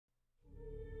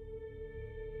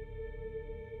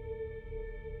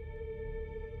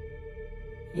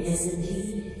It is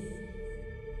indeed.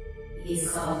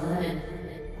 He's called Elden,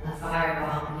 a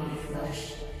firebomb made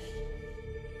flesh.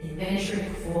 In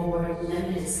venturing forward,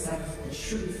 Lemon discovered the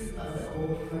truth of the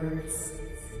old words.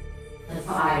 The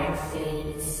fire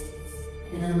fades,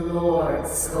 and the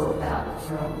lords go about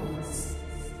thrones.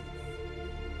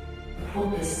 The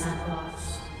hope is not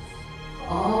lost.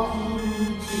 All he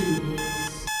need do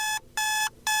is...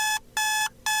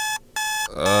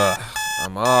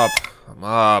 I'm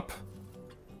up.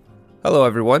 Hello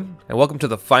everyone, and welcome to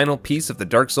the final piece of the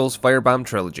Dark Souls Firebomb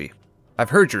trilogy.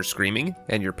 I've heard your screaming,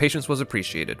 and your patience was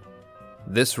appreciated.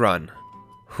 This run.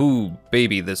 Whoo,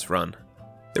 baby, this run.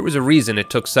 There was a reason it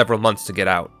took several months to get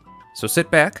out. So sit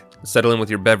back, settle in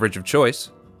with your beverage of choice,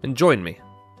 and join me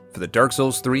for the Dark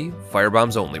Souls 3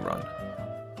 Firebombs Only run.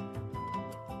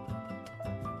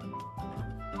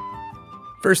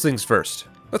 First things first,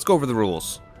 let's go over the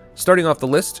rules. Starting off the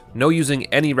list, no using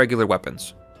any regular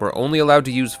weapons. We're only allowed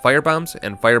to use firebombs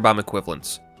and firebomb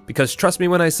equivalents. Because trust me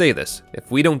when I say this,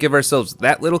 if we don't give ourselves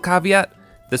that little caveat,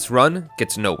 this run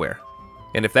gets nowhere.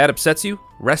 And if that upsets you,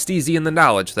 rest easy in the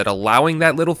knowledge that allowing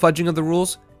that little fudging of the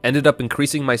rules ended up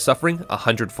increasing my suffering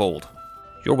 100-fold.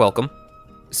 You're welcome.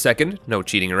 Second, no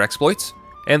cheating or exploits.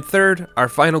 And third, our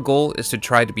final goal is to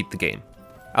try to beat the game.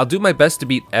 I'll do my best to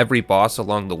beat every boss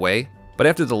along the way, but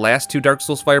after the last two Dark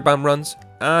Souls Firebomb runs,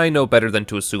 I know better than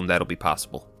to assume that'll be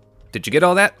possible. Did you get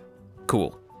all that?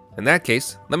 Cool. In that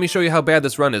case, let me show you how bad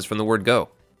this run is from the word go.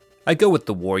 I go with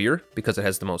the warrior, because it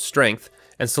has the most strength,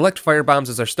 and select firebombs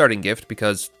as our starting gift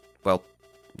because, well,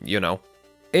 you know.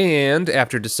 And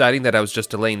after deciding that I was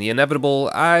just delaying the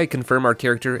inevitable, I confirm our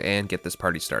character and get this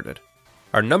party started.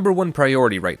 Our number one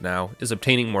priority right now is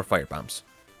obtaining more firebombs.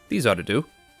 These ought to do.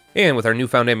 And with our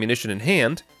newfound ammunition in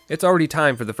hand, it's already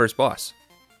time for the first boss.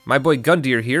 My boy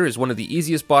Gundyr here is one of the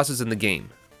easiest bosses in the game,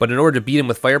 but in order to beat him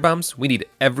with firebombs, we need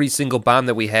every single bomb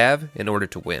that we have in order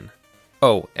to win.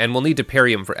 Oh, and we'll need to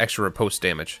parry him for extra riposte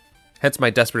damage, hence my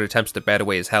desperate attempts to bat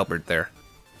away his halberd there.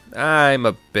 I'm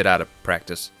a bit out of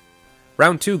practice.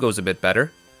 Round 2 goes a bit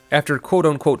better. After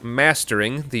quote-unquote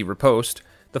mastering the riposte,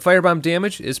 the firebomb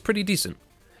damage is pretty decent.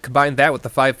 Combine that with the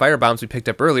 5 firebombs we picked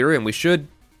up earlier and we should...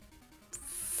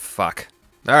 Fuck.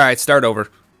 Alright, start over.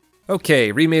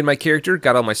 Okay, remade my character,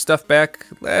 got all my stuff back,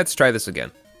 let's try this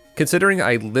again. Considering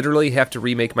I literally have to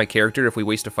remake my character if we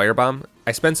waste a firebomb,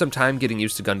 I spend some time getting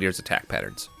used to Gundyr's attack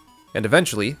patterns. And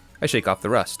eventually, I shake off the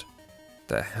rust.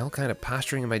 The hell kind of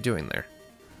posturing am I doing there?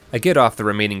 I get off the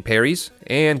remaining parries,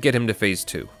 and get him to phase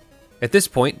 2. At this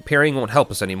point, parrying won't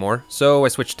help us anymore, so I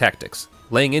switch tactics,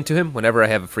 laying into him whenever I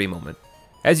have a free moment.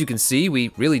 As you can see,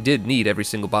 we really did need every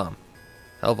single bomb.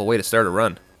 Hell of a way to start a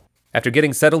run. After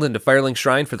getting settled into Firelink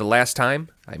Shrine for the last time,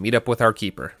 I meet up with our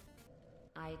keeper.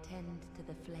 I tend to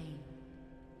the flame,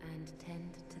 and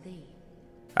tend to thee.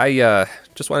 I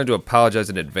just wanted to apologize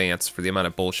in advance for the amount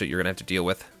of bullshit you're gonna have to deal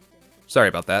with. Sorry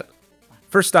about that.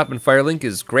 First stop in Firelink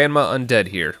is Grandma Undead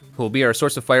here, who will be our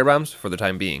source of firebombs for the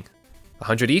time being.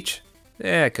 100 each?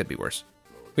 It could be worse.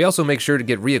 We also make sure to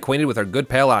get reacquainted with our good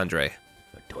pal Andre.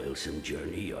 A toilsome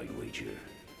journey, I wager.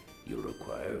 You'll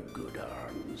require good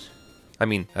arms. I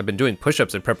mean, I've been doing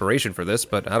push-ups in preparation for this,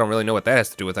 but I don't really know what that has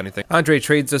to do with anything. Andre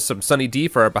trades us some Sunny D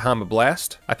for our Bahama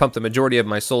Blast. I pump the majority of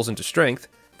my souls into strength,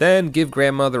 then give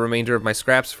Grandma the remainder of my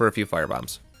scraps for a few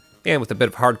firebombs. And with a bit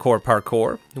of hardcore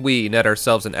parkour, we net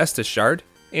ourselves an Estus Shard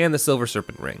and the Silver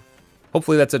Serpent Ring.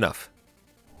 Hopefully that's enough.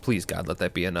 Please God, let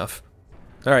that be enough.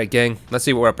 Alright gang, let's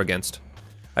see what we're up against.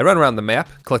 I run around the map,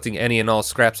 collecting any and all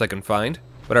scraps I can find,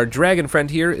 but our dragon friend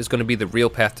here is going to be the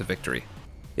real path to victory.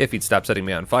 If he'd stop setting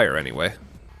me on fire anyway.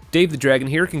 Dave the Dragon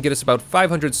here can get us about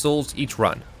 500 souls each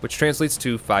run, which translates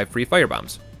to 5 free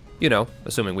firebombs. You know,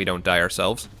 assuming we don't die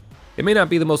ourselves. It may not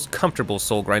be the most comfortable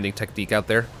soul grinding technique out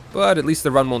there, but at least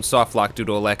the run won't soft lock due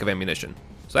to a lack of ammunition.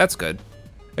 So that's good.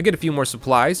 I get a few more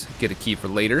supplies, get a key for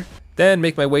later, then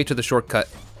make my way to the shortcut.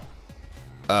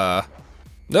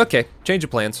 Okay, change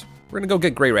of plans. We're gonna go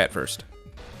get Grey Rat first.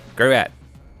 Grey Rat.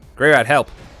 Grey Rat,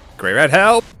 help. Grey Rat,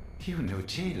 help! You're no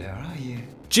jailer, are you?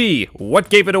 Gee, what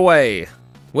gave it away?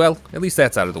 Well, at least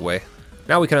that's out of the way.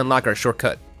 Now we can unlock our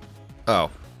shortcut. Oh.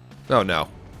 Oh no.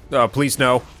 Oh, please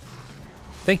no.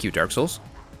 Thank you, Dark Souls.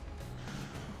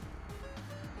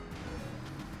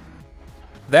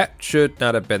 That should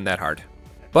not have been that hard.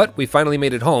 But we finally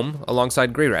made it home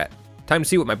alongside Grey Rat. Time to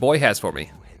see what my boy has for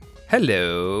me.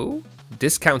 Hello.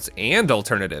 Discounts and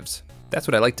alternatives. That's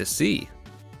what I like to see.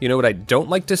 You know what I don't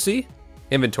like to see?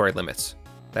 Inventory limits.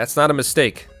 That's not a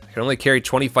mistake. I can only carry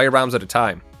 20 firebombs at a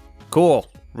time. Cool.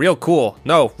 Real cool.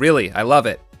 No, really, I love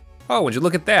it. Oh, would you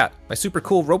look at that? My super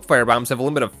cool rope firebombs have a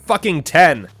limit of fucking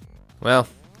 10. Well,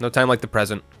 no time like the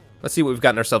present. Let's see what we've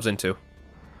gotten ourselves into.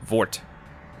 Vort.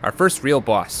 Our first real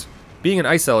boss. Being an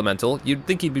ice elemental, you'd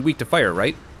think he'd be weak to fire,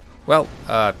 right? Well,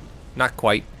 not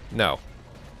quite, no.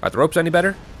 Are the ropes any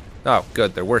better? Oh,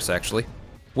 good, they're worse actually.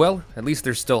 Well, at least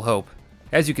there's still hope.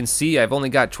 As you can see, I've only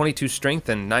got 22 strength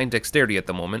and 9 dexterity at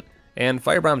the moment, and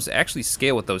Firebombs actually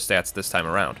scale with those stats this time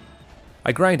around.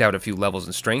 I grind out a few levels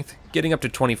in strength, getting up to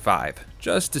 25,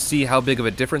 just to see how big of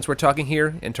a difference we're talking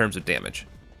here in terms of damage.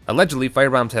 Allegedly,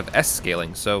 Firebombs have S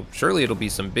scaling, so surely it'll be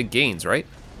some big gains, right?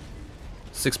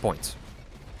 6 points.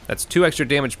 That's 2 extra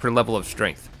damage per level of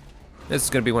strength. This is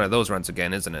gonna be one of those runs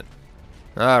again, isn't it?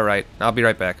 Alright, I'll be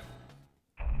right back.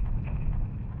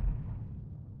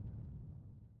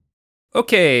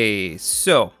 Okay,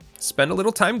 so, spent a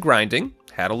little time grinding,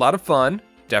 had a lot of fun,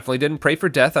 definitely didn't pray for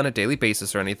death on a daily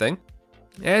basis or anything.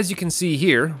 As you can see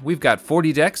here, we've got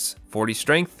 40 dex, 40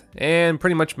 strength, and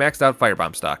pretty much maxed out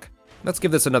Firebomb stock. Let's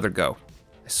give this another go.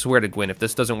 I swear to Gwyn, if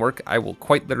this doesn't work, I will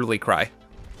quite literally cry.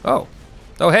 Oh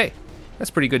hey,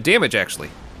 that's pretty good damage actually.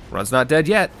 Run's not dead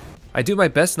yet. I do my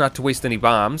best not to waste any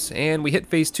bombs, and we hit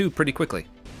phase 2 pretty quickly.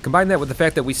 Combine that with the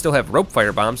fact that we still have rope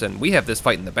firebombs, and we have this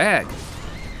fight in the bag.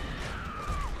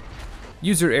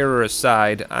 User error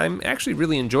aside, I'm actually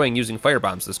really enjoying using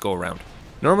firebombs this go around.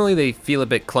 Normally they feel a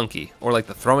bit clunky, or like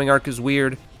the throwing arc is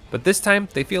weird, but this time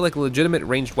they feel like a legitimate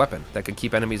ranged weapon that can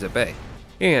keep enemies at bay.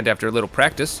 And after a little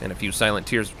practice and a few silent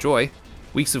tears of joy,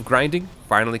 weeks of grinding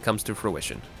finally comes to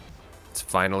fruition. It's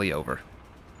finally over.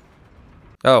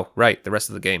 Oh, right, the rest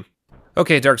of the game.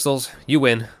 Okay, Dark Souls, you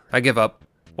win. I give up.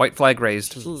 White flag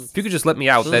raised. If you could just let me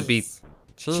out, that'd be...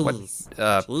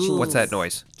 What's that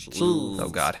noise? Oh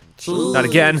god. Not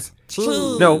again.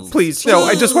 No, please, no,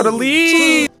 I just want to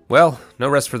leave! Well, no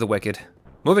rest for the wicked.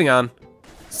 Moving on.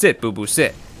 Sit, boo-boo,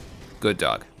 sit. Good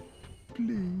dog.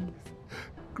 Please,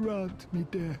 grant me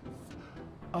death.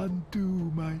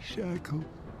 Undo my shackles.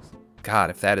 God,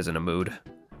 if that isn't a mood.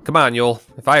 Come on, Yol.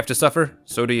 If I have to suffer,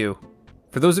 so do you.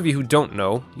 For those of you who don't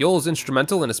know, Yol is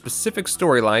instrumental in a specific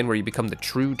storyline where you become the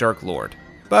true Dark Lord.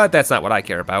 But that's not what I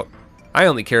care about. I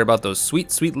only care about those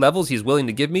sweet, sweet levels he's willing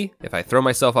to give me if I throw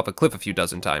myself off a cliff a few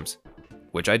dozen times.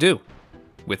 Which I do.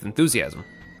 With enthusiasm.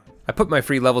 I put my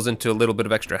free levels into a little bit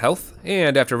of extra health,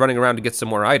 and after running around to get some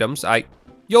more items,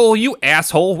 Yol, you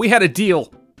asshole! We had a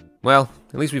deal! Well,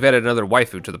 at least we've added another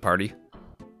waifu to the party.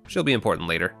 She'll be important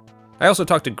later. I also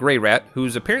talked to Grey Rat,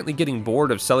 who's apparently getting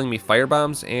bored of selling me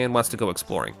firebombs and wants to go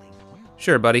exploring.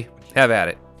 Sure, buddy. Have at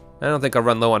it. I don't think I'll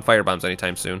run low on firebombs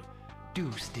anytime soon.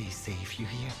 Do stay safe, you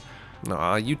hear?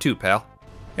 Aw, you too, pal.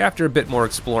 After a bit more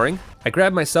exploring, I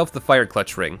grabbed myself the Fire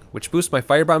Clutch Ring, which boosts my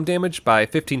firebomb damage by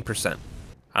 15%.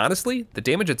 Honestly, the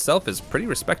damage itself is pretty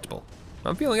respectable.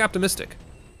 I'm feeling optimistic.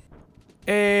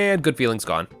 And good feelings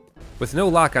gone. With no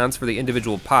lock-ons for the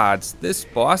individual pods, this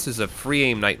boss is a free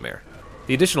aim nightmare.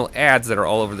 The additional ads that are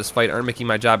all over this fight aren't making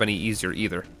my job any easier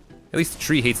either. At least the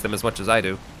tree hates them as much as I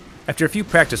do. After a few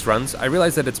practice runs, I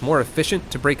realized that it's more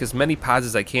efficient to break as many pods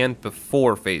as I can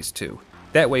before phase 2.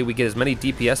 That way we get as many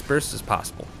DPS bursts as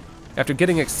possible. After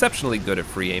getting exceptionally good at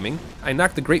free aiming, I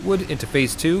knocked the Greatwood into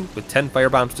phase 2 with 10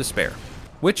 firebombs to spare.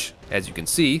 Which, as you can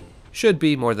see, should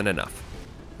be more than enough.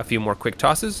 A few more quick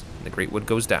tosses, and the Greatwood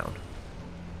goes down.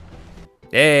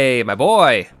 Hey, my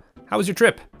boy! How was your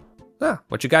trip? Ah,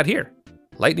 what you got here?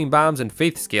 Lightning bombs and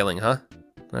faith scaling, huh?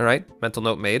 Alright, mental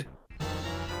note made.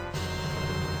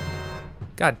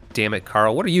 God damn it,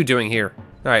 Carl, what are you doing here?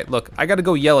 Alright, look, I gotta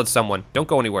go yell at someone. Don't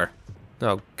go anywhere.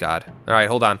 Oh, God. Alright,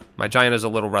 hold on. My giant is a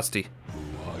little rusty.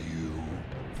 Who are you?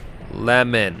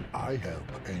 Lemon. I help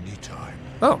anytime.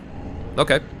 Oh,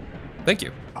 okay. Thank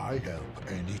you. I help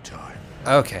anytime.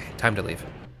 Okay, time to leave.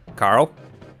 Carl?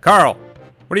 Carl!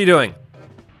 What are you doing?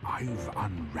 I've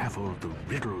unraveled the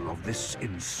riddle of this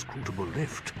inscrutable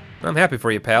lift. I'm happy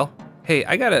for you, pal. Hey,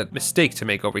 I got a mistake to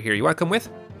make over here. You wanna come with?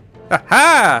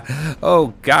 Ha-ha!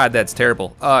 Oh, God, that's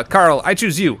terrible. Carl, I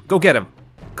choose you. Go get him.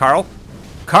 Carl?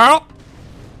 Carl?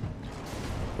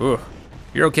 Ooh.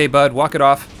 You're okay, bud. Walk it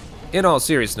off. In all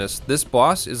seriousness, this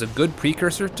boss is a good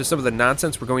precursor to some of the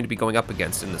nonsense we're going to be going up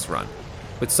against in this run.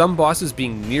 With some bosses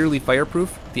being nearly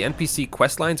fireproof, the NPC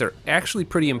questlines are actually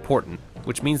pretty important,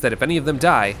 which means that if any of them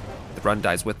die, the run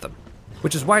dies with them.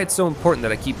 Which is why it's so important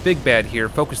that I keep Big Bad here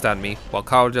focused on me while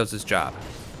Carl does his job.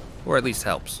 Or at least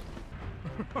helps.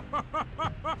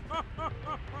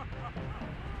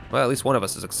 Well, at least one of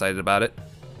us is excited about it.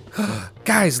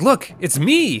 Guys, look, it's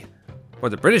me! Or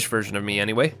the British version of me,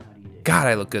 anyway. God,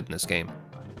 I look good in this game.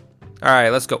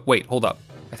 Alright, let's go. Wait, hold up.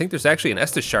 I think there's actually an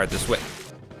Estus shard this way.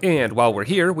 And while we're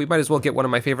here, we might as well get one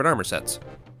of my favorite armor sets.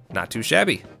 Not too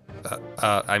shabby.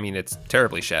 I mean, it's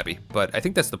terribly shabby, but I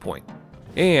think that's the point.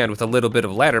 And with a little bit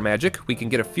of ladder magic, we can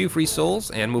get a few free souls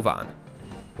and move on.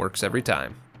 Works every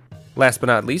time. Last but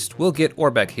not least, we'll get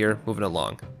Orbeck here moving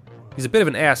along. He's a bit of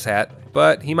an asshat,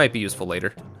 but he might be useful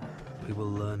later. We will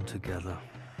learn together.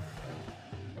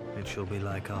 It shall be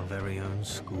like our very own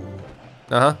school.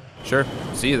 Uh-huh, sure.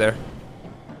 See you there.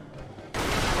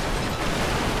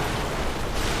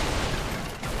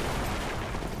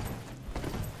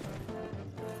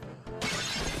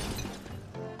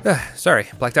 Sorry,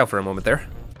 blacked out for a moment there.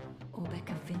 Orbeck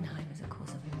of Vinheim is a cause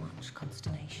of much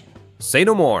consternation. Say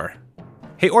no more.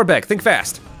 Hey, Orbeck, think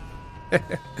fast.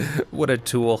 What a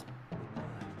tool.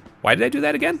 Why did I do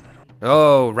that again?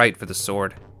 Oh, right, for the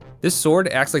sword. This sword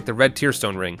acts like the red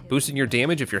tearstone ring, boosting your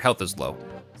damage if your health is low.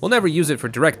 We'll never use it for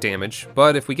direct damage,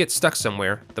 but if we get stuck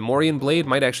somewhere, the Morian blade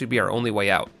might actually be our only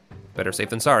way out. Better safe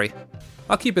than sorry.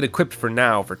 I'll keep it equipped for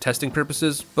now for testing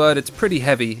purposes, but it's pretty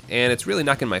heavy, and it's really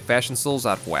knocking my fashion souls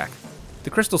out of whack. The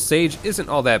Crystal Sage isn't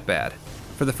all that bad.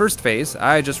 For the first phase,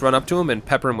 I just run up to him and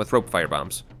pepper him with rope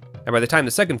firebombs. And by the time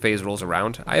the second phase rolls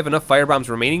around, I have enough firebombs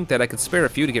remaining that I could spare a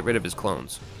few to get rid of his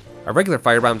clones. Our regular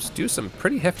firebombs do some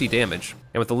pretty hefty damage,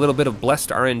 and with a little bit of blessed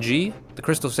RNG, the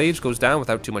Crystal Sage goes down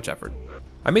without too much effort.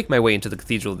 I make my way into the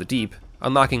Cathedral of the Deep,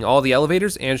 unlocking all the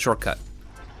elevators and shortcut.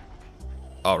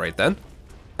 Alright then.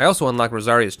 I also unlock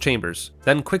Rosaria's chambers,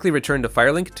 then quickly return to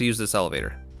Firelink to use this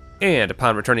elevator. And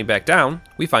upon returning back down,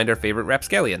 we find our favorite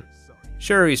rapscallion.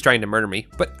 Sure, he's trying to murder me,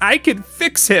 but I can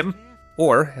fix him!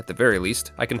 Or, at the very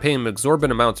least, I can pay him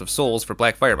exorbitant amounts of souls for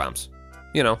black firebombs.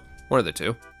 You know, one of the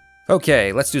two.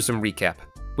 Okay, let's do some recap.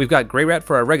 We've got Greyrat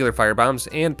for our regular firebombs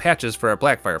and Patches for our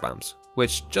black firebombs,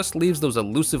 which just leaves those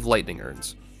elusive lightning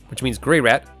urns. Which means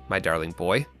Greyrat, my darling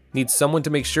boy, needs someone to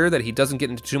make sure that he doesn't get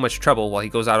into too much trouble while he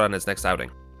goes out on his next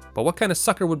outing. But what kind of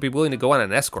sucker would be willing to go on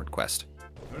an escort quest?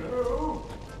 Hello?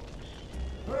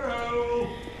 Hello?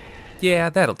 Yeah,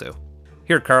 that'll do.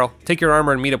 Here, Carl, take your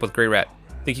armor and meet up with Greyrat.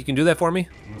 Think you can do that for me?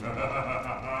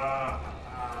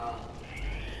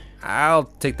 I'll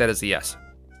take that as a yes.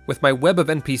 With my web of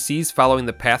NPCs following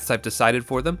the paths I've decided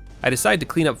for them, I decide to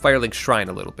clean up Firelink's shrine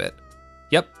a little bit.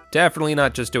 Yep, definitely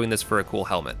not just doing this for a cool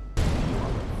helmet.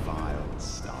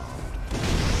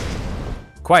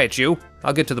 Quiet you!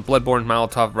 I'll get to the Bloodborne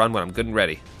Molotov run when I'm good and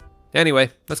ready.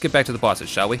 Anyway, let's get back to the bosses,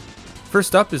 shall we?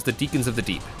 First up is the Deacons of the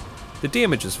Deep. The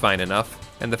damage is fine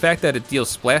enough, and the fact that it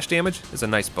deals splash damage is a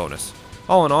nice bonus.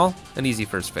 All in all, an easy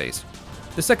first phase.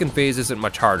 The second phase isn't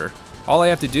much harder. All I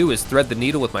have to do is thread the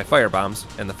needle with my firebombs,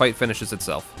 and the fight finishes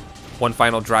itself. One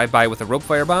final drive-by with a rope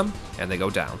firebomb, and they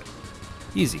go down.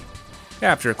 Easy.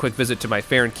 After a quick visit to my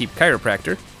Fair and Keep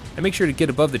chiropractor, I make sure to get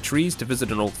above the trees to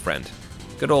visit an old friend.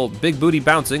 Good old Big Booty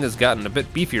Bouncing has gotten a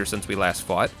bit beefier since we last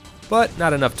fought, but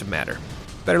not enough to matter.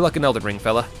 Better luck in Elden Ring,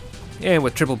 fella. And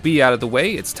with Triple B out of the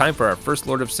way, it's time for our first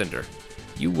Lord of Cinder.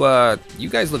 You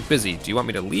guys look busy. Do you want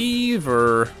me to leave,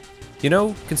 or...? You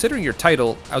know, considering your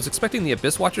title, I was expecting the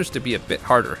Abyss Watchers to be a bit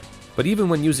harder. But even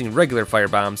when using regular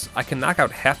firebombs, I can knock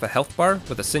out half a health bar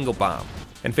with a single bomb.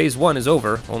 And phase 1 is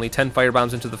over, only 10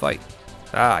 firebombs into the fight.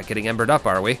 Ah, getting embered up,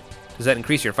 are we? Does that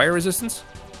increase your fire resistance?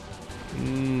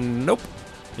 Nope.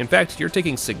 In fact, you're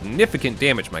taking significant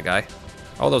damage, my guy.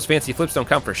 All those fancy flips don't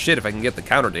count for shit if I can get the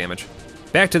counter damage.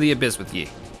 Back to the Abyss with ye.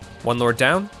 1 Lord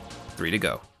down, 3 to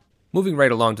go. Moving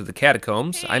right along to the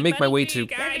catacombs, I make my way to...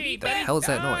 The hell is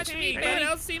that noise?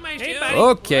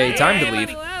 Okay, time to leave.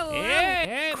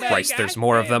 Christ, there's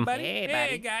more of them. Goddamn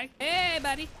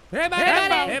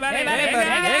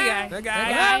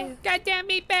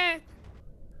meatbag.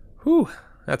 Whew,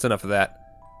 that's enough of that.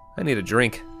 I need a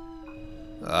drink.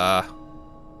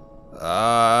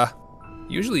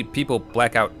 Usually people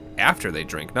black out after they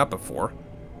drink, not before.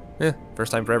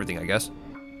 First time for everything, I guess.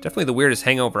 Definitely the weirdest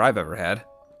hangover I've ever had.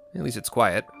 At least it's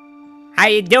quiet. How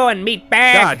you doing,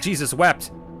 meatbag? God, Jesus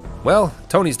wept. Well,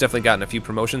 Tony's definitely gotten a few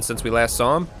promotions since we last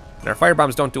saw him, and our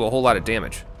firebombs don't do a whole lot of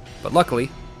damage. But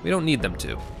luckily, we don't need them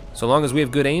to. So long as we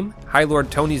have good aim, High Lord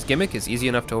Tony's gimmick is easy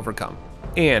enough to overcome.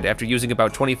 And after using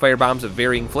about 20 firebombs of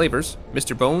varying flavors,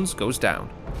 Mr. Bones goes down.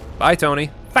 Bye, Tony.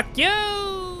 Fuck you!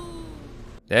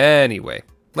 Anyway,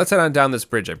 let's head on down this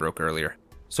bridge I broke earlier.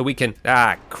 So we can...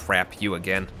 Ah, crap, you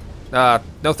again.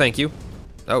 No thank you.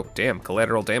 Oh, damn,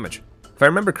 collateral damage. If I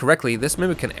remember correctly, this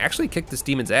mimic can actually kick this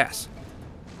demon's ass.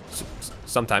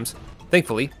 Sometimes.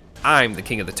 Thankfully, I'm the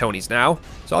king of the Tonys now,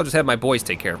 so I'll just have my boys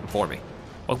take care of him for me.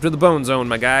 Welcome to the Bone Zone,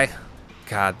 my guy.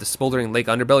 God, the smoldering lake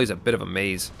underbelly is a bit of a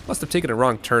maze. Must have taken a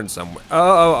wrong turn somewhere.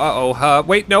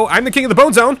 Wait, no, I'm the king of the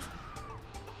Bone Zone!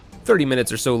 30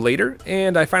 minutes or so later,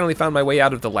 and I finally found my way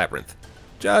out of the labyrinth.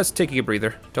 Just taking a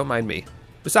breather, don't mind me.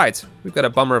 Besides, we've got a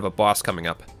bummer of a boss coming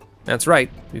up. That's right,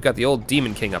 we've got the old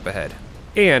Demon King up ahead.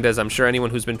 And as I'm sure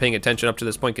anyone who's been paying attention up to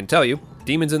this point can tell you,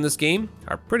 demons in this game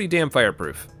are pretty damn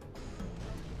fireproof.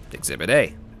 Exhibit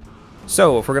A.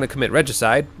 So if we're going to commit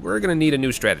regicide, we're going to need a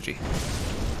new strategy.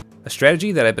 A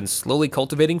strategy that I've been slowly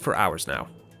cultivating for hours now.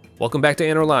 Welcome back to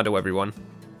Anne Orlando, everyone.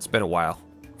 It's been a while.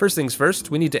 First things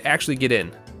first, we need to actually get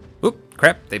in. Oop,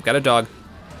 crap, they've got a dog.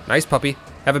 Nice puppy.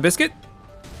 Have a biscuit?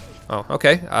 Oh,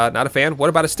 okay, not a fan. What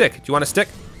about a stick? Do you want a stick?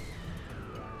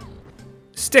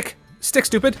 Stick! Stick,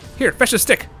 stupid! Here, fetch a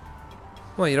stick!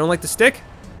 Well, you don't like the stick?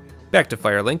 Back to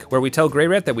Firelink, where we tell Grey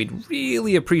Rat that we'd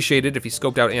really appreciate it if he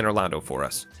scoped out Anne Orlando for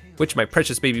us, which my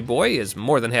precious baby boy is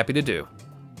more than happy to do.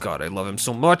 God, I love him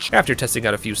so much. After testing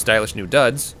out a few stylish new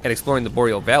duds, and exploring the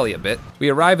Boreal Valley a bit, we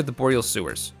arrive at the Boreal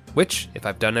Sewers, which, if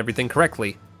I've done everything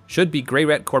correctly, should be Grey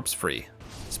Rat corpse free.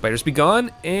 Spiders be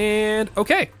gone, and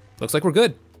okay, looks like we're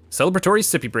good. Celebratory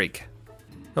sippy break.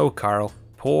 Oh, Carl,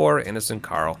 poor innocent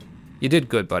Carl. You did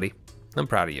good, buddy. I'm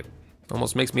proud of you.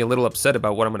 Almost makes me a little upset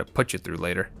about what I'm gonna put you through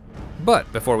later.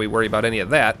 But before we worry about any of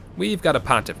that, we've got a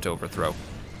Pontiff to overthrow.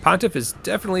 Pontiff is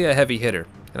definitely a heavy hitter,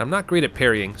 and I'm not great at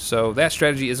parrying, so that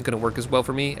strategy isn't gonna work as well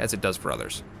for me as it does for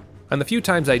others. On the few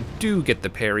times I do get the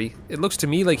parry, it looks to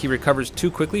me like he recovers too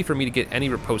quickly for me to get any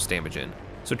riposte damage in,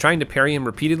 so trying to parry him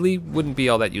repeatedly wouldn't be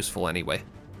all that useful anyway.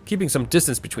 Keeping some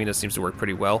distance between us seems to work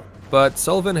pretty well, but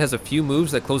Sullivan has a few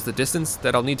moves that close the distance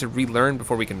that I'll need to relearn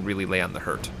before we can really lay on the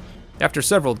hurt. After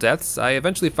several deaths, I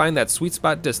eventually find that sweet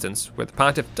spot distance where the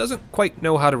Pontiff doesn't quite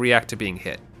know how to react to being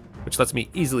hit, which lets me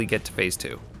easily get to phase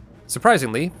 2.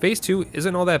 Surprisingly, phase 2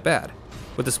 isn't all that bad.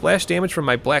 With the splash damage from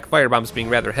my black firebombs being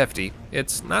rather hefty,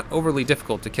 it's not overly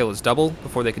difficult to kill his double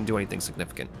before they can do anything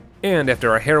significant. And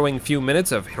after a harrowing few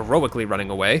minutes of heroically running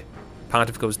away,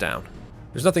 Pontiff goes down.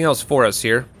 There's nothing else for us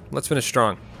here. Let's finish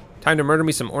strong. Time to murder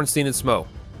me some Ornstein and Smo.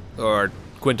 Or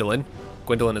Gwendolyn.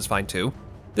 Gwendolyn is fine too.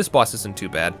 This boss isn't too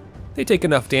bad. They take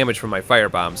enough damage from my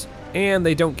firebombs, and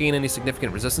they don't gain any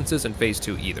significant resistances in phase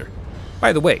 2 either.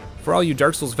 By the way, for all you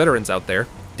Dark Souls veterans out there,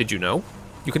 did you know?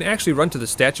 You can actually run to the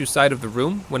statue side of the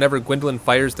room whenever Gwendolyn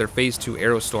fires their phase 2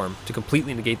 arrow storm to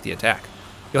completely negate the attack.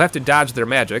 You'll have to dodge their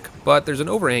magic, but there's an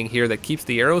overhang here that keeps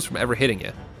the arrows from ever hitting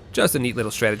you. Just a neat little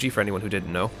strategy for anyone who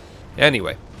didn't know.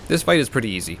 Anyway, this fight is pretty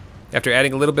easy. After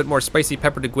adding a little bit more spicy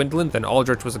pepper to Gwendolyn than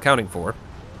Aldrich was accounting for,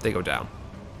 they go down.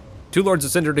 2 Lords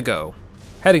of Cinder to go.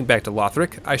 Heading back to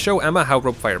Lothric, I show Emma how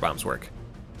rope firebombs work.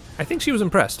 I think she was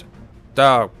impressed.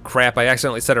 Oh crap, I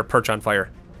accidentally set her perch on fire.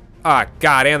 Ah,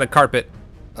 God, and the carpet.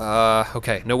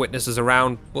 Okay, no witnesses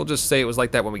around. We'll just say it was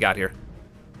like that when we got here.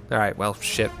 Alright, well,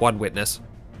 shit, 1 witness.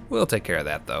 We'll take care of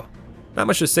that, though. Not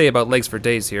much to say about legs for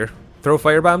days here. Throw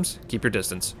firebombs, keep your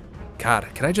distance. God,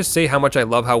 can I just say how much I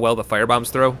love how well the firebombs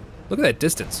throw? Look at that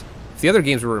distance. If the other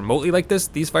games were remotely like this,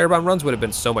 these firebomb runs would have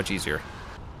been so much easier.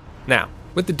 Now,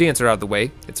 with the dancer out of the way,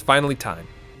 it's finally time.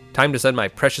 Time to send my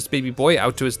precious baby boy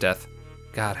out to his death.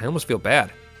 God, I almost feel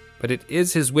bad. But it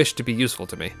is his wish to be useful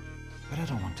to me. But I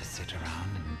don't want to sit around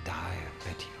and die a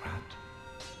petty rat.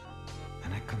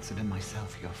 And I consider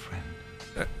myself your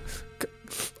friend.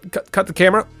 Cut the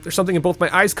camera. There's something in both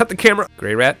my eyes. Cut the camera.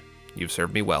 Grey Rat, you've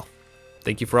served me well.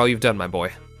 Thank you for all you've done, my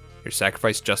boy. Your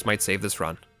sacrifice just might save this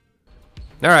run.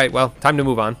 Alright, well, time to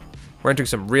move on. We're entering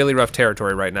some really rough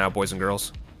territory right now, boys and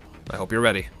girls. I hope you're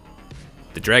ready.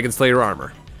 The Dragon Slayer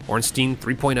armor. Ornstein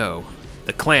 3.0.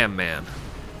 The Clam Man.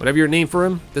 Whatever your name for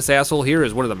him, this asshole here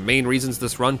is one of the main reasons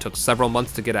this run took several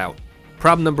months to get out.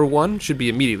 Problem number 1 should be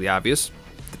immediately obvious.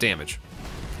 The damage.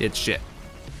 It's shit.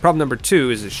 Problem number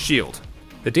 2 is his shield.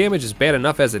 The damage is bad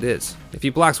enough as it is. If he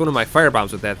blocks one of my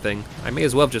firebombs with that thing, I may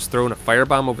as well have just thrown a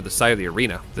firebomb over the side of the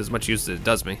arena, with as much use as it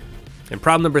does me. And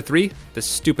problem number 3, this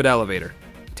stupid elevator.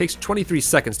 It takes 23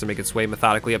 seconds to make its way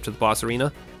methodically up to the boss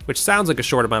arena, which sounds like a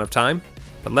short amount of time,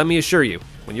 but let me assure you,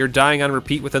 when you're dying on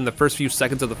repeat within the first few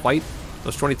seconds of the fight,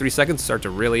 those 23 seconds start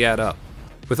to really add up.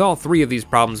 With all 3 of these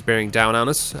problems bearing down on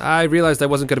us, I realized I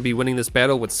wasn't going to be winning this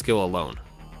battle with skill alone.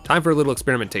 Time for a little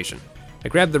experimentation. I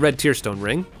grabbed the red tearstone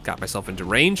ring, got myself into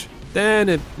range, then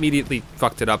immediately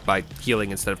fucked it up by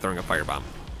healing instead of throwing a firebomb.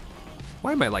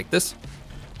 Why am I like this?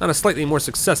 On a slightly more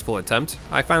successful attempt,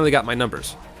 I finally got my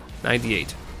numbers.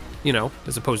 98. You know,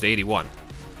 as opposed to 81.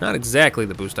 Not exactly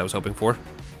the boost I was hoping for.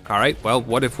 Alright, well,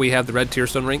 what if we have the red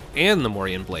tearstone ring and the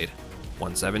Morian blade?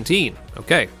 117.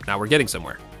 Okay, now we're getting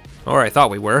somewhere. Or I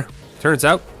thought we were. Turns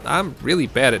out, I'm really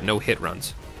bad at no-hit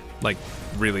runs. Like,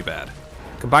 really bad.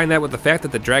 Combine that with the fact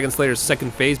that the Dragon Slayer's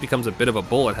second phase becomes a bit of a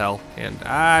bullet hell, and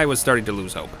I was starting to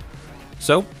lose hope.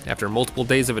 So, after multiple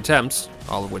days of attempts,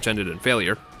 all of which ended in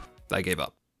failure, I gave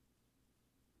up.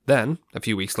 Then, a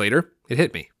few weeks later, it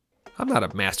hit me. I'm not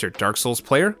a master Dark Souls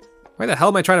player. Why the hell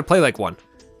am I trying to play like one?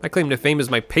 My claim to fame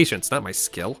is my patience, not my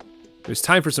skill. It was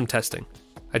time for some testing.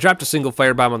 I dropped a single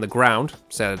firebomb on the ground,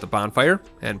 sat at the bonfire,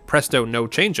 and presto no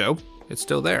changeo, it's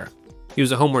still there.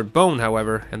 Use a homeward bone,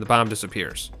 however, and the bomb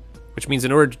disappears. Which means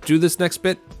in order to do this next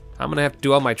bit, I'm gonna have to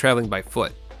do all my traveling by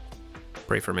foot.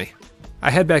 Pray for me. I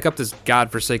head back up this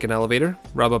godforsaken elevator,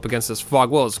 rub up against this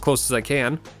fog wall as close as I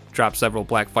can, drop several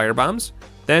black firebombs,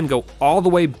 then go all the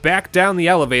way back down the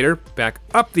elevator, back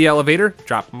up the elevator,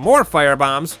 drop more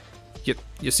firebombs.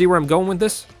 You see where I'm going with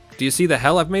this? Do you see the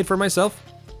hell I've made for myself?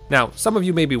 Now, some of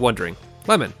you may be wondering,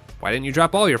 Lemon, why didn't you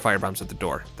drop all your firebombs at the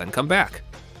door, then come back?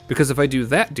 Because if I do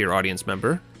that, dear audience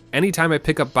member, anytime I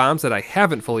pick up bombs that I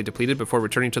haven't fully depleted before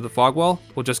returning to the fog wall,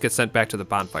 will just get sent back to the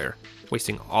bonfire,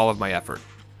 wasting all of my effort.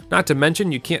 Not to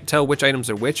mention, you can't tell which items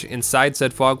are which inside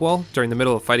said fog wall during the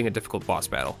middle of fighting a difficult boss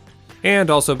battle. And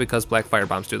also because black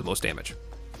firebombs do the most damage.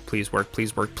 Please work,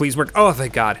 please work, please work. Oh,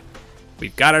 thank God.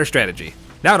 We've got our strategy.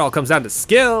 Now it all comes down to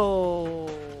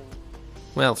skill.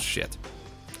 Well, shit.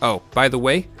 Oh, by the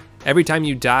way, every time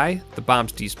you die, the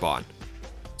bombs despawn.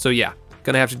 So yeah,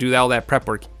 gonna have to do all that prep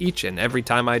work each and every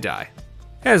time I die.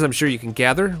 As I'm sure you can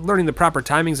gather, learning the proper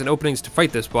timings and openings to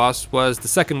fight this boss was the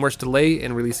second worst delay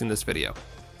in releasing this video.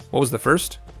 What was the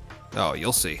first? Oh,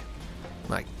 you'll see.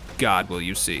 My God, will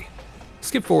you see.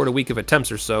 Skip forward a week of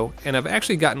attempts or so, and I've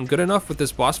actually gotten good enough with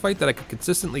this boss fight that I could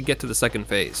consistently get to the second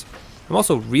phase. I'm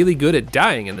also really good at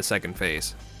dying in the second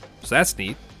phase. So that's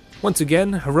neat. Once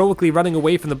again, heroically running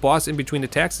away from the boss in between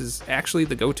attacks is actually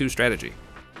the go-to strategy.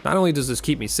 Not only does this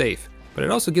keep me safe, but it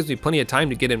also gives me plenty of time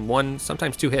to get in 1,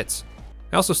 sometimes 2 hits.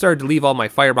 I also started to leave all my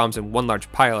firebombs in one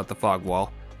large pile at the fog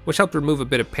wall, which helped remove a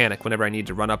bit of panic whenever I need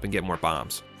to run up and get more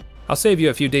bombs. I'll save you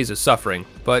a few days of suffering,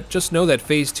 but just know that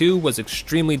Phase 2 was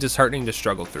extremely disheartening to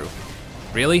struggle through.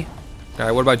 Really?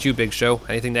 Alright, what about you, Big Show?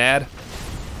 Anything to add?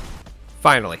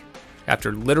 Finally,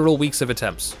 after literal weeks of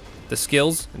attempts, the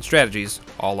skills and strategies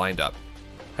all lined up.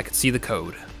 I could see the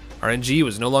code. RNG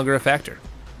was no longer a factor.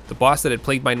 The boss that had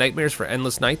plagued my nightmares for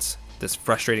endless nights, this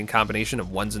frustrating combination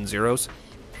of ones and zeros,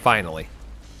 finally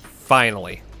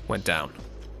went down.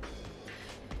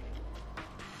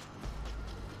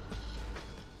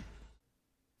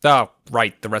 Oh,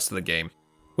 right, the rest of the game.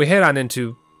 We head on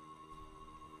into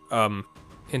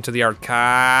the archive.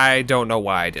 I don't know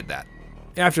why I did that.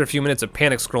 After a few minutes of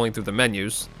panic scrolling through the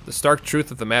menus, the stark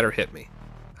truth of the matter hit me.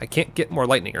 I can't get more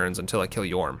lightning urns until I kill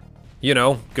Yorm. You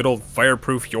know, good old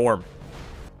fireproof Yorm.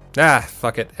 Ah,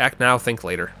 fuck it. Act now, think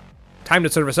later. Time to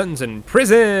serve a sentence in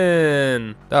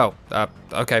prison! Oh,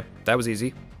 okay, that was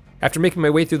easy. After making my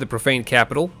way through the profane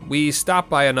capital, we stopped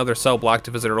by another cell block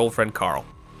to visit our old friend Carl.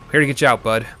 Here to get you out,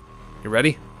 bud. You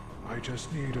ready? I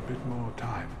just need a bit more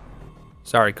time.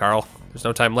 Sorry, Carl. There's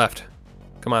no time left.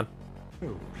 Come on.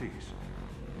 Oh, please.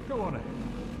 Go on ahead.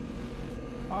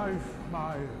 I've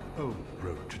my own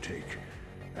road to take,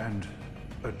 and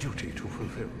a duty to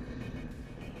fulfill.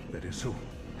 That is so.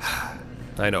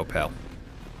 I know, pal.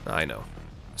 I know.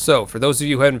 So, for those of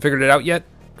you who haven't figured it out yet,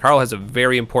 Carl has a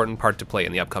very important part to play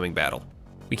in the upcoming battle.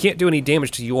 We can't do any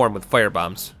damage to Yorm with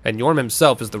firebombs, and Yorm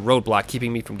himself is the roadblock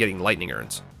keeping me from getting lightning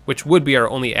urns, which would be our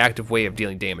only active way of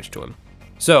dealing damage to him.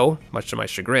 So, much to my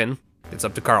chagrin, it's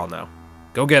up to Carl now.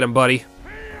 Go get him, buddy.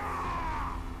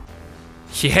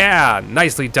 Yeah,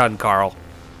 nicely done, Carl.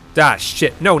 Ah,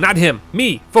 shit. No, not him.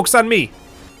 Me. Focus on me.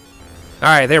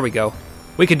 Alright, there we go.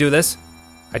 We can do this.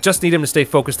 I just need him to stay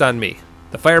focused on me.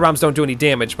 The firebombs don't do any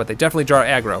damage, but they definitely draw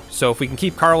aggro, so if we can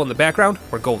keep Carl in the background,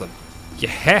 we're golden.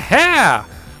 Yeah!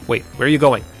 Wait, where are you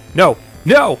going? No!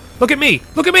 No! Look at me!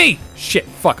 Look at me! Shit,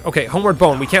 fuck. Okay, homeward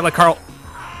bone. We can't let Carl...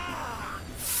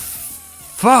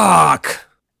 Fuck!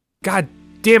 God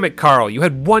damn it, Carl. You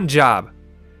had one job.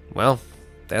 Well,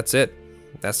 that's it.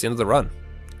 That's the end of the run.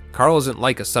 Carl isn't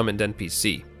like a summoned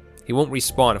NPC. He won't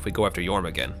respawn if we go after Yorm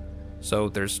again. So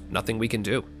there's nothing we can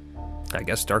do. I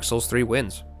guess Dark Souls 3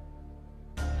 wins.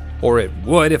 Or it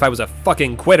would if I was a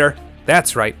fucking quitter.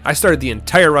 That's right, I started the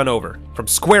entire run over, from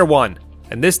square one.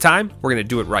 And this time, we're gonna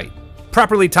do it right.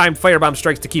 Properly timed firebomb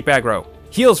strikes to keep aggro.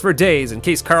 Heals for days in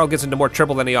case Carl gets into more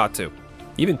trouble than he ought to.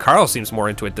 Even Carl seems more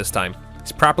into it this time.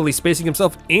 He's properly spacing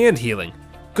himself and healing.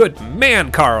 Good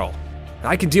man, Carl!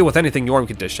 I can deal with anything Yorm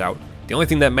can dish out. The only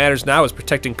thing that matters now is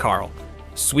protecting Carl.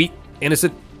 Sweet,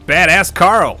 innocent, badass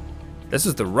Carl! This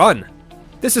is the run.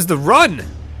 This is the run!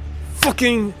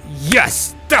 Fucking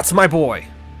yes! That's my boy!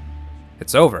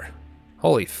 It's over.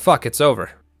 Holy fuck, it's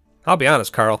over. I'll be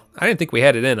honest, Carl. I didn't think we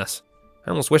had it in us. I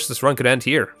almost wish this run could end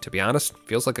here, to be honest.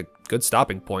 Feels like a good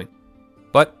stopping point.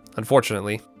 But,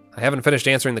 unfortunately, I haven't finished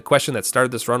answering the question that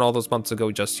started this run all those months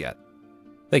ago just yet.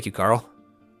 Thank you, Carl.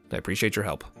 I appreciate your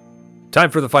help. Time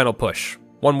for the final push.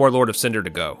 One more Lord of Cinder to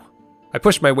go. I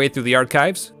push my way through the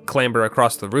archives, clamber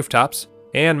across the rooftops,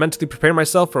 and mentally prepare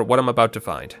myself for what I'm about to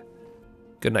find.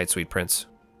 Good night, sweet prince.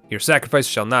 Your sacrifice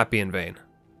shall not be in vain.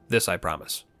 This I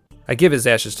promise. I give his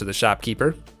ashes to the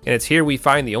shopkeeper, and it's here we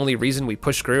find the only reason we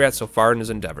pushed Greyrat so far in his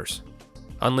endeavors.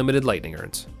 Unlimited lightning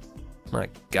urns. My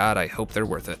god, I hope they're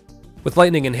worth it. With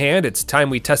lightning in hand, it's time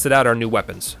we tested out our new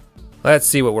weapons. Let's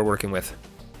see what we're working with.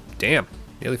 Damn,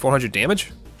 nearly 400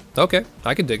 damage? Okay,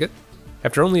 I can dig it.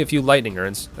 After only a few lightning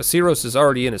urns, Osiros is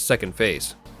already in his second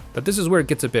phase. But this is where it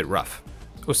gets a bit rough.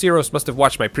 Osiros must have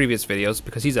watched my previous videos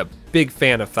because he's a big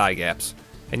fan of thigh gaps,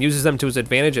 and uses them to his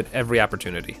advantage at every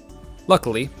opportunity.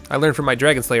 Luckily, I learned from my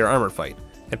Dragon Slayer armor fight,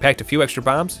 and packed a few extra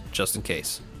bombs just in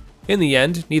case. In the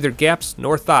end, neither gaps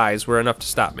nor thighs were enough to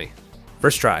stop me.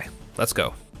 First try, let's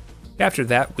go. After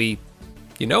that,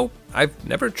 I've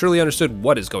never truly understood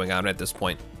what is going on at this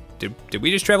point. Did we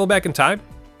just travel back in time?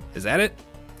 Is that it?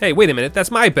 Hey, wait a minute,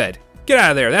 that's my bed. Get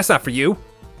out of there, that's not for you.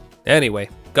 Anyway,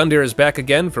 Gundyr is back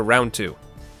again for round 2.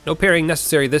 No parrying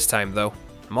necessary this time though.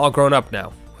 I'm all grown up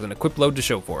now, with an equip load to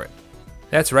show for it.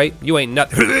 That's right, you ain't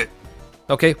nut.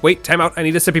 Okay, wait, time out, I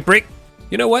need a sippy break.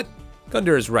 You know what?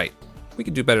 Gundyr is right. We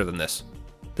can do better than this.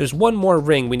 There's one more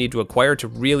ring we need to acquire to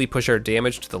really push our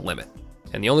damage to the limit.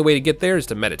 And the only way to get there is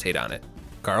to meditate on it.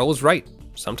 Carl was right.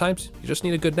 Sometimes you just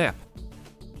need a good nap.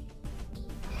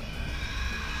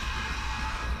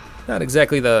 Not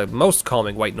exactly the most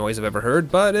calming white noise I've ever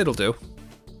heard, but it'll do.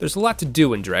 There's a lot to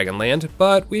do in Dragonland,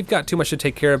 but we've got too much to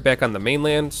take care of back on the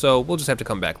mainland, so we'll just have to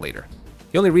come back later.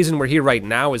 The only reason we're here right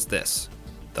now is this,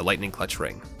 the Lightning Clutch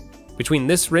Ring. Between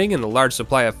this ring and the large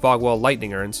supply of Fogwall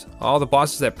Lightning Urns, all the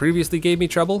bosses that previously gave me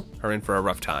trouble are in for a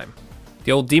rough time.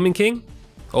 The old Demon King?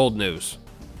 Old news.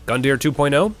 Gundyr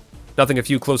 2.0? Nothing a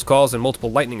few close calls and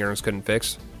multiple Lightning Urns couldn't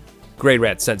fix.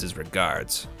 Greyrat sends his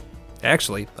regards.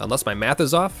 Actually, unless my math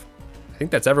is off, I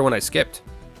think that's everyone I skipped.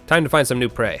 Time to find some new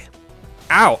prey.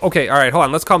 Ow! Okay, alright, hold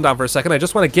on, let's calm down for a second. I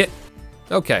just want to get...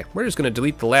 Okay, we're just going to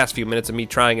delete the last few minutes of me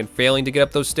trying and failing to get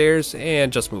up those stairs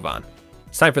and just move on.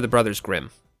 It's time for the Brothers Grimm.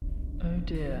 Oh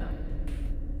dear.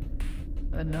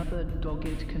 Another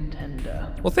dogged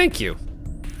contender. Well, thank you,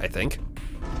 I think.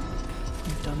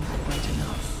 You've done quite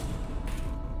enough.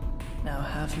 Now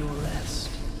have your rest.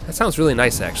 That sounds really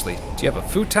nice, actually. Do you have a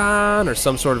futon or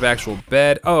some sort of actual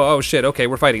bed? Oh shit, okay,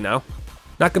 we're fighting now.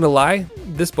 Not gonna lie,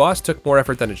 this boss took more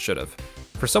effort than it should have.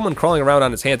 For someone crawling around on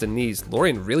his hands and knees,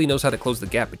 Lorien really knows how to close the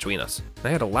gap between us, and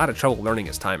I had a lot of trouble learning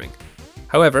his timing.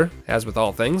 However, as with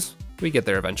all things, we get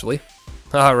there eventually.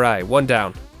 Alright, one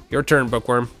down. Your turn,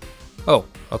 Bookworm. Oh,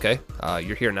 okay,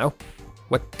 you're here now.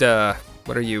 What are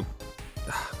you?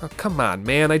 Oh, come on,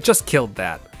 man, I just killed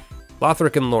that.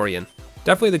 Lothric and Lorien.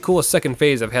 Definitely the coolest second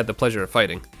phase I've had the pleasure of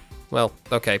fighting. Well,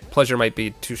 okay, pleasure might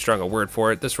be too strong a word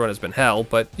for it, this run has been hell,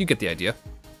 but you get the idea.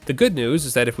 The good news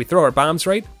is that if we throw our bombs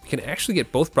right, we can actually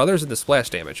get both brothers into splash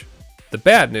damage. The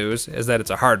bad news is that it's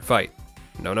a hard fight.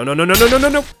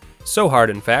 No. So hard,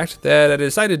 in fact, that I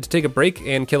decided to take a break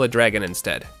and kill a dragon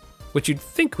instead. Which you'd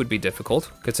think would be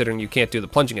difficult, considering you can't do the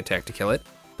plunging attack to kill it,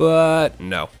 but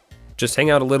no. Just hang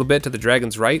out a little bit to the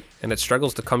dragon's right, and it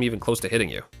struggles to come even close to hitting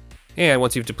you. And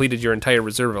once you've depleted your entire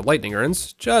reserve of lightning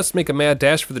urns, just make a mad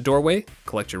dash for the doorway,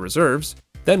 collect your reserves,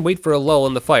 then wait for a lull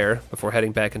in the fire before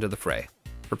heading back into the fray.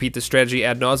 Repeat this strategy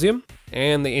ad nauseum,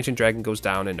 and the ancient dragon goes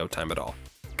down in no time at all.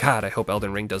 God, I hope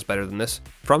Elden Ring does better than this.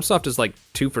 FromSoft is like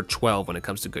 2 for 12 when it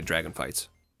comes to good dragon fights.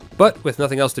 But with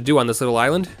nothing else to do on this little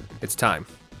island, it's time.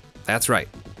 That's right,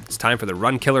 it's time for the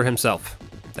run killer himself,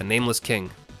 the Nameless King.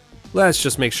 Let's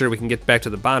just make sure we can get back to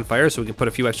the bonfire so we can put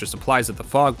a few extra supplies at the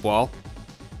fog wall.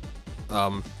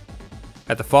 Well,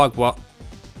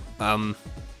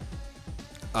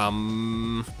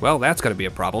 that's gonna be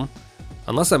a problem.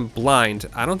 Unless I'm blind,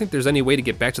 I don't think there's any way to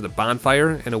get back to the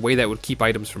bonfire in a way that would keep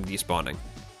items from despawning.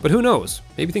 But who knows?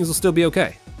 Maybe things will still be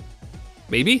okay.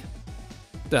 Maybe?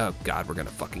 Oh god, we're gonna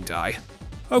fucking die.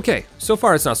 Okay, so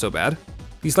far it's not so bad.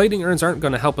 These lightning urns aren't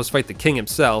gonna help us fight the king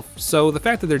himself, so the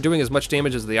fact that they're doing as much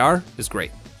damage as they are is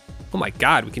great. Oh my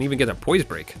god, we can even get a poise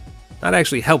break. Not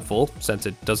actually helpful, since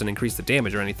it doesn't increase the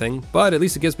damage or anything, but at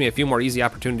least it gives me a few more easy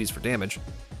opportunities for damage.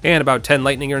 And about 10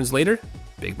 lightning urns later,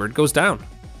 Big Bird goes down.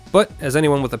 But, as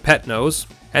anyone with a pet knows,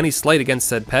 any slight against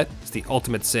said pet is the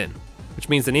ultimate sin, which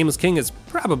means the Nameless King is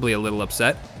probably a little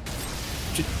upset.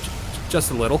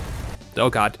 Just a little. Oh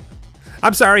god.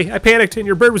 I'm sorry, I panicked and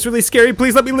your bird was really scary,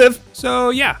 please let me live! So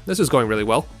yeah, this is going really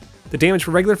well. The damage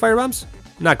for regular firebombs?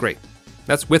 Not great.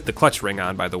 That's with the clutch ring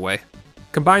on, by the way.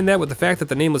 Combine that with the fact that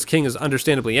the Nameless King is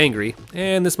understandably angry,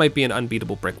 and this might be an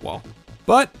unbeatable brick wall.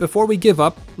 But before we give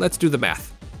up, let's do the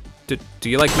math. Do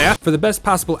you like math? For the best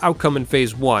possible outcome in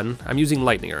phase 1, I'm using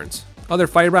lightning urns. Other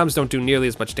firebombs don't do nearly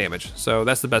as much damage, so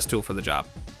that's the best tool for the job.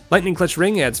 Lightning Clutch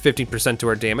Ring adds 15% to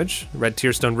our damage, Red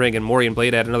Tearstone Ring and Morian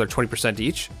Blade add another 20%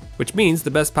 each, which means the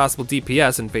best possible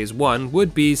DPS in Phase 1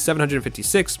 would be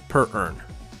 756 per urn.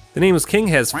 The Nameless King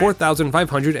has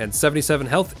 4,577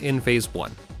 health in Phase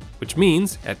 1, which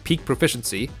means, at peak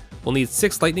proficiency, we'll need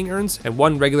 6 lightning urns and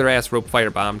 1 regular-ass rope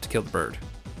firebomb to kill the bird.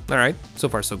 Alright, so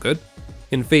far so good.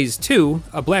 In Phase 2,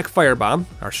 a black firebomb,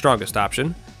 our strongest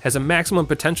option, has a maximum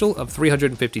potential of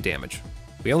 350 damage.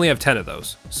 We only have 10 of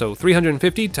those, so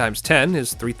 350 times 10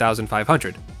 is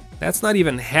 3,500. That's not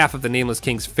even half of the Nameless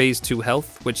King's Phase 2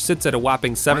 health, which sits at a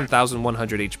whopping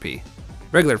 7,100 HP.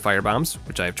 Regular firebombs,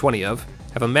 which I have 20 of,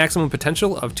 have a maximum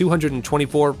potential of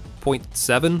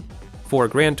 224.7 for a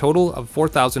grand total of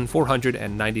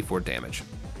 4,494 damage.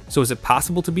 So is it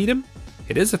possible to beat him?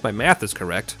 It is if my math is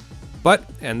correct. But,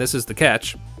 and this is the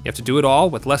catch, you have to do it all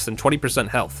with less than 20%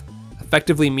 health,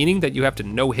 effectively meaning that you have to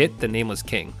no-hit the Nameless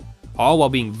King, all while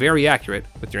being very accurate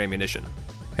with your ammunition.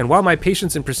 And while my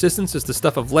patience and persistence is the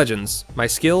stuff of legends, my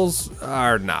skills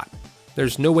are not.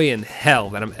 There's no way in hell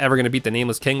that I'm ever going to beat the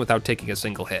Nameless King without taking a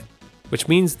single hit, which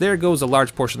means there goes a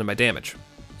large portion of my damage.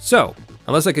 So,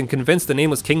 unless I can convince the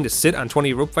Nameless King to sit on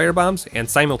 20 rope firebombs and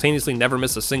simultaneously never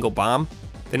miss a single bomb,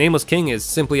 the Nameless King is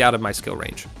simply out of my skill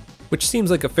range. Which seems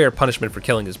like a fair punishment for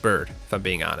killing his bird, if I'm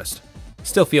being honest.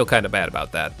 Still feel kinda bad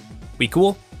about that. We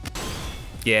cool?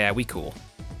 Yeah, we cool.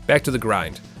 Back to the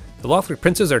grind. The Lothric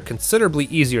Princes are considerably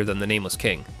easier than the Nameless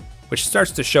King, which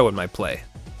starts to show in my play.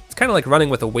 It's kinda like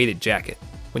running with a weighted jacket.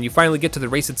 When you finally get to the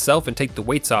race itself and take the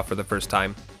weights off for the first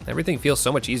time, everything feels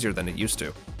so much easier than it used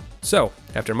to. So,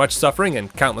 after much suffering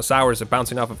and countless hours of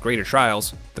bouncing off of greater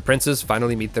trials, the princes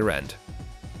finally meet their end.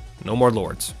 No more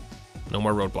lords. No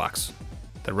more roadblocks.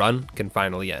 The run can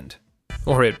finally end.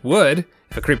 Or it would,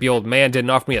 if a creepy old man didn't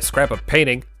offer me a scrap of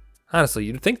painting. Honestly,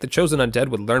 you'd think the chosen undead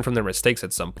would learn from their mistakes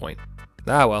at some point.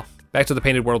 Ah well, back to the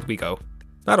painted world we go.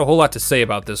 Not a whole lot to say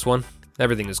about this one.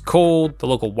 Everything is cold, the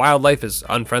local wildlife is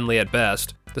unfriendly at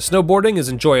best, the snowboarding is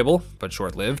enjoyable, but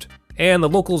short-lived, and the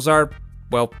locals are,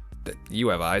 well, you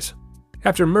have eyes.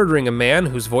 After murdering a man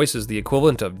whose voice is the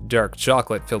equivalent of dark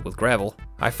chocolate filled with gravel,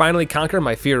 I finally conquer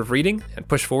my fear of reading and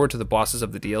push forward to the bosses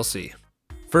of the DLC.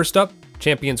 First up,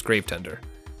 Champion's Gravetender.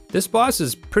 This boss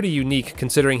is pretty unique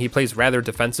considering he plays rather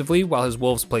defensively while his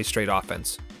wolves play straight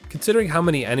offense. Considering how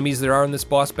many enemies there are in this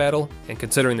boss battle, and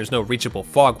considering there's no reachable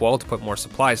fog wall to put more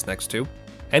supplies next to,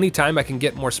 any time I can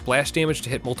get more splash damage to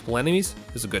hit multiple enemies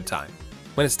is a good time.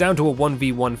 When it's down to a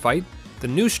 1v1 fight, the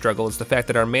new struggle is the fact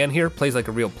that our man here plays like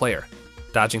a real player,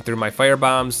 dodging through my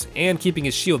firebombs and keeping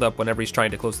his shield up whenever he's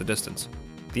trying to close the distance.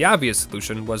 The obvious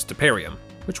solution was to parry him,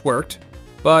 which worked,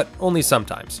 but only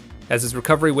sometimes, as his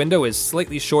recovery window is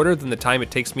slightly shorter than the time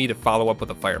it takes me to follow up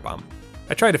with a firebomb.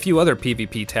 I tried a few other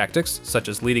PvP tactics, such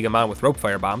as leading him on with rope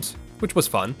firebombs, which was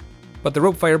fun, but the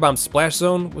rope firebomb splash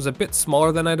zone was a bit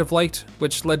smaller than I'd have liked,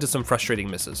 which led to some frustrating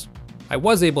misses. I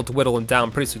was able to whittle him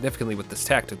down pretty significantly with this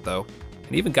tactic though,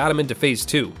 and even got him into Phase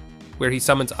 2, where he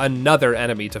summons another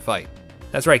enemy to fight.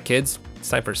 That's right kids, it's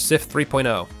time for Sif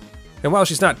 3.0. And while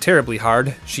she's not terribly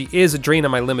hard, she is a drain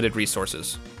on my limited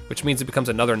resources, which means it becomes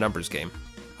another numbers game.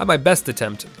 On my best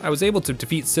attempt, I was able to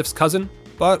defeat Sif's cousin,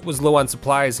 but was low on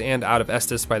supplies and out of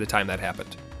Estus by the time that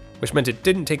happened, which meant it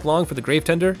didn't take long for the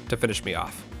Gravetender to finish me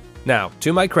off. Now,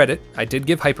 to my credit, I did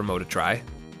give Hyper Mode a try,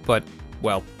 but,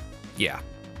 well, yeah.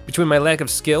 Between my lack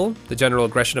of skill, the general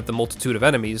aggression of the multitude of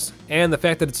enemies, and the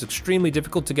fact that it's extremely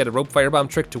difficult to get a rope firebomb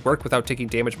trick to work without taking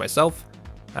damage myself,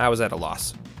 I was at a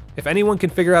loss. If anyone can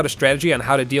figure out a strategy on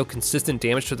how to deal consistent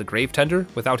damage to the Gravetender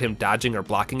without him dodging or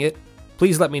blocking it,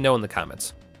 please let me know in the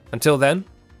comments. Until then,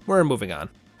 we're moving on.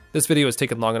 This video has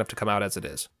taken long enough to come out as it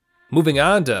is. Moving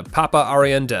on to Papa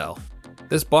Ariandel.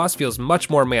 This boss feels much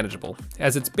more manageable,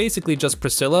 as it's basically just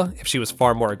Priscilla if she was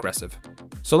far more aggressive.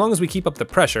 So long as we keep up the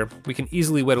pressure, we can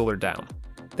easily whittle her down.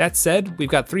 That said, we've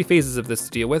got 3 phases of this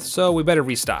to deal with, so we better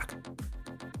restock.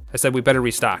 I said we better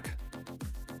restock.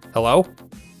 Hello?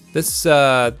 This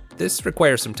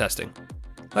requires some testing.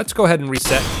 Let's go ahead and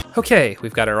reset. Okay,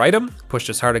 we've got our item, pushed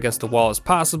as hard against the wall as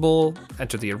possible,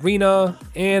 enter the arena,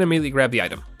 and immediately grab the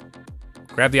item.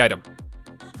 Grab the item.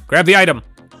 Grab the item!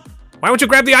 Why won't you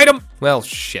grab the item? Well,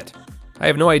 shit. I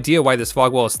have no idea why this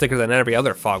fog wall is thicker than every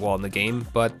other fog wall in the game,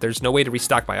 but there's no way to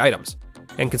restock my items.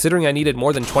 And considering I needed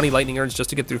more than 20 lightning urns just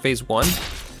to get through Phase 1,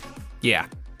 yeah,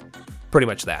 pretty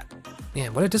much that.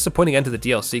 Man, what a disappointing end to the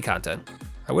DLC content.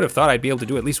 I would have thought I'd be able to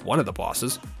do at least one of the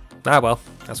bosses. Ah well,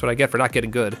 that's what I get for not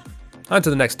getting good. On to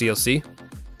the next DLC.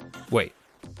 Wait,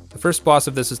 the first boss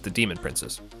of this is the Demon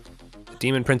Princes. The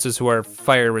Demon Princes who are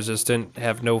fire resistant,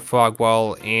 have no fog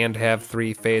wall, and have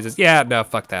 3 phases. Yeah, no,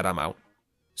 fuck that, I'm out.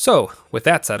 So, with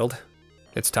that settled,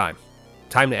 it's time.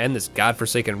 Time to end this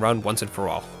godforsaken run once and for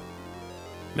all.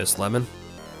 Miss Lemon,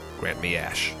 grant me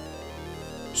Ash.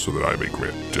 so that I may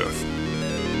grant death.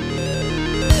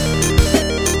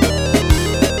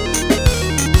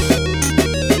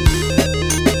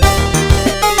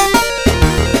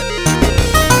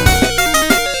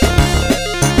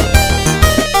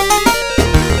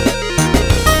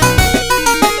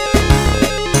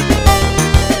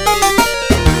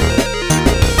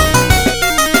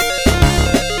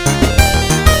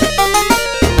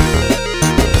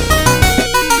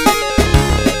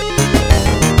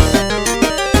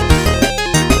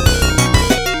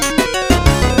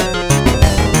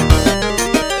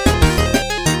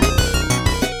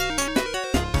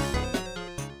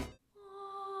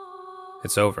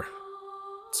 It's over.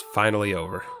 It's finally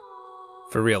over.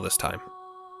 For real this time.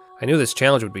 I knew this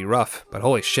challenge would be rough, but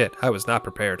holy shit, I was not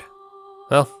prepared.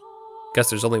 Well, guess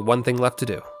there's only one thing left to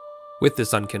do. With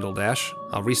this unkindled ash,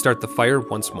 I'll restart the fire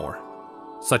once more.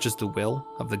 Such is the will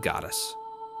of the goddess.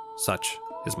 Such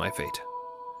is my fate.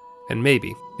 And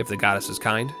maybe, if the goddess is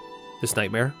kind, this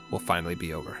nightmare will finally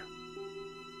be over.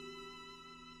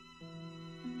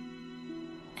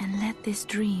 And let this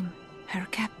dream, her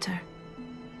captor,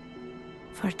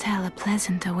 foretell a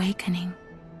pleasant awakening.